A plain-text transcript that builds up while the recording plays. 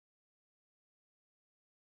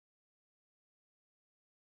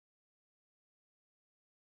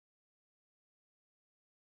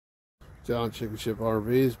John Chicken Ship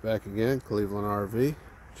RVs back again, Cleveland RV,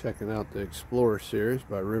 checking out the Explorer series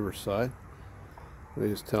by Riverside.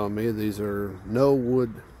 He's telling me these are no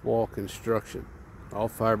wood wall construction, all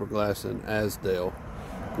fiberglass and Asdale,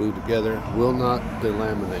 glued together, will not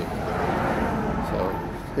delaminate. So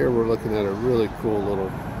here we're looking at a really cool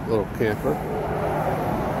little camper.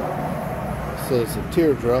 So it's a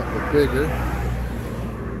Teardrop, but bigger.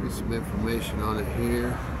 Get some information on it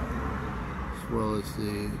here, as well as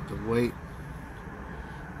the weight.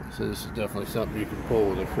 So this is definitely something you can pull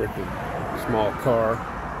with a freaking small car.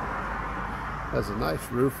 Has a nice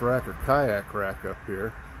roof rack or kayak rack up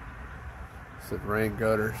here. It's rain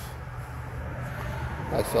gutters.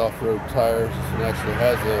 Nice off-road tires. This one actually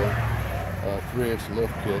has a 3-inch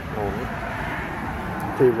lift kit on it.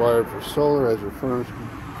 Pre-wired for solar as your furnace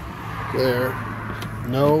there.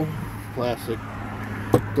 No plastic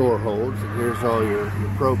door holds. And here's all your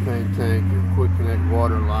propane tank, your quick connect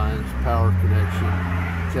water lines, power connection,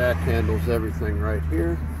 jack handles, everything right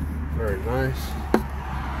here. Very nice.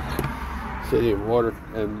 City and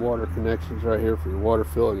water connections right here for your water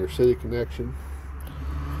fill and your city connection.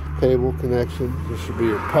 Cable connection. This should be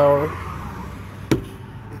your power.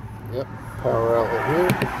 Yep, power outlet here.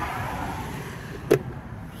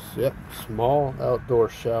 Yep, small outdoor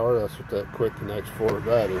shower. That's what that quick connects for.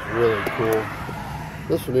 That is really cool.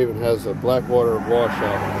 This one even has a black water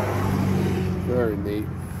washout. Very neat.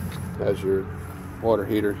 Has your water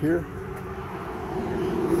heater here.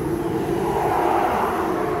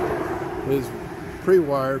 Is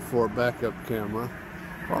pre-wired for a backup camera.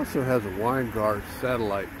 Also has a wine guard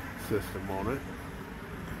satellite system on it.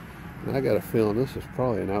 And I got a feeling this is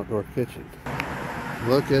probably an outdoor kitchen.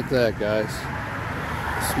 Look at that, guys.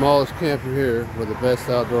 The smallest camper here with the best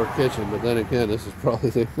outdoor kitchen, but then again, this is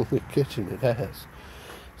probably the only kitchen it has.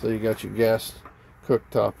 So you got your gas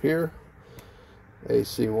cooktop here,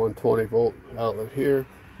 AC 120 volt outlet here,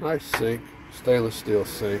 nice sink, stainless steel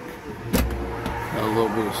sink. Got a little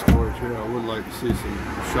bit of storage here. I would like to see some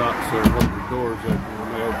shots there, what the doors open when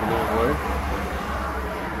they open that way.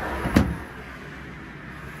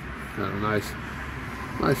 Got a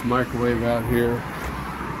nice microwave out here.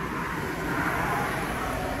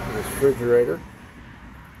 This refrigerator.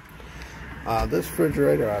 This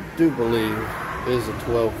refrigerator, I do believe, is a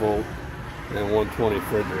 12 volt and 120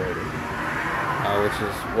 refrigerator, which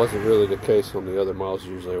wasn't really the case on the other models.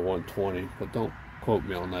 Usually a 120, but don't quote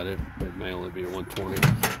me on that. It may only be a 120.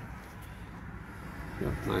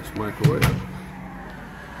 Got a nice microwave.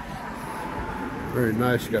 Very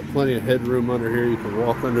nice. You got plenty of headroom under here. You can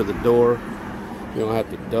walk under the door. You don't have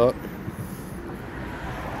to duck.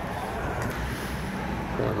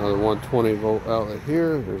 Got another 120 volt outlet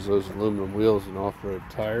here. There's those aluminum wheels and off-road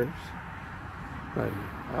tires. Right,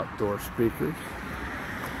 outdoor speakers.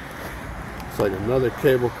 It's like another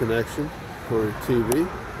cable connection for your TV.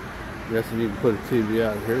 I guess you can put a TV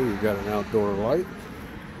out here. You've got an outdoor light.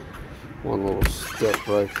 One little step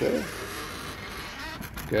right there.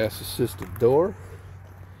 Gas assisted door.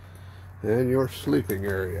 And your sleeping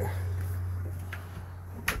area.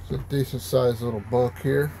 It's a decent sized little bunk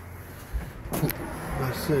here.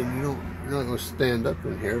 I said you're not going to stand up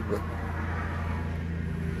in here, but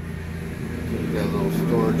you got a little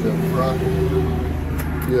storage up front.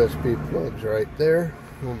 USB plugs right there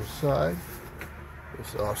on the side.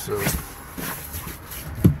 This also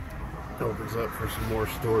opens up for some more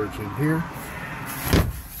storage in here.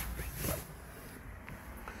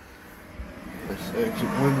 Nice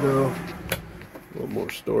exit window. A little more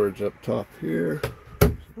storage up top here.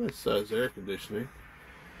 Nice size air conditioning.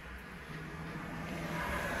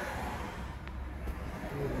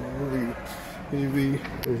 TV.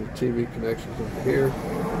 There's a TV connections over here.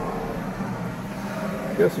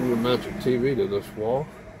 I guess you can mount your TV to this wall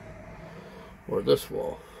or this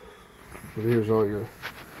wall. But here's all your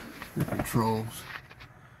controls.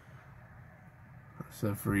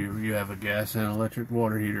 So for you have a gas and electric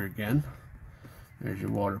water heater again. There's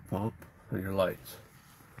your water pump and your lights.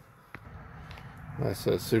 I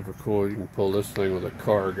said super cool. You can pull this thing with a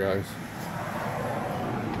car, guys.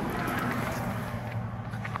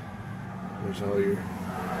 There's all your,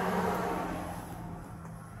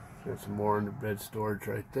 got some more under bed storage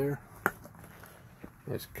right there.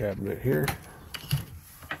 Nice cabinet here.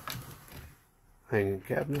 Hanging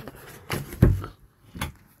cabinet.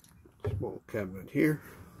 Small cabinet here.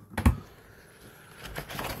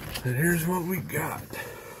 And here's what we got.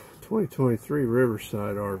 2023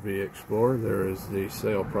 Riverside RV Explorer. There is the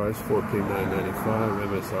sale price, $14,995,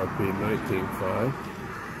 MSRP $19,500.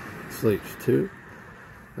 Sleeps 2.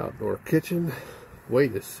 Outdoor kitchen.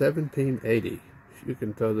 Weight is 1780. You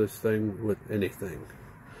can tow this thing with anything.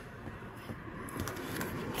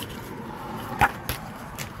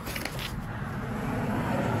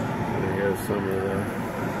 some of the,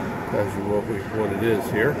 tells you what it is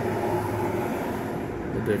here,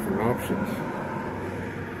 the different options.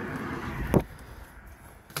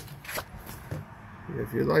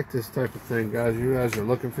 If you like this type of thing, guys, you guys are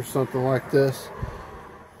looking for something like this,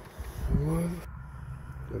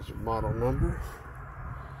 there's a model number.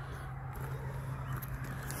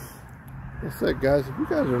 That's it, guys. If you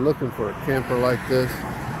guys are looking for a camper like this,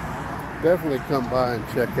 definitely come by and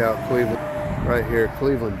check out Cleveland, right here,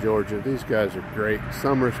 Cleveland, Georgia. These guys are great.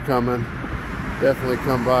 Summer's coming. Definitely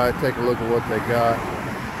come by, take a look at what they got.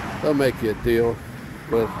 They'll make you a deal,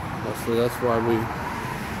 but that's why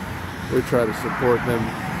we try to support them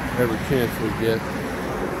every chance we get.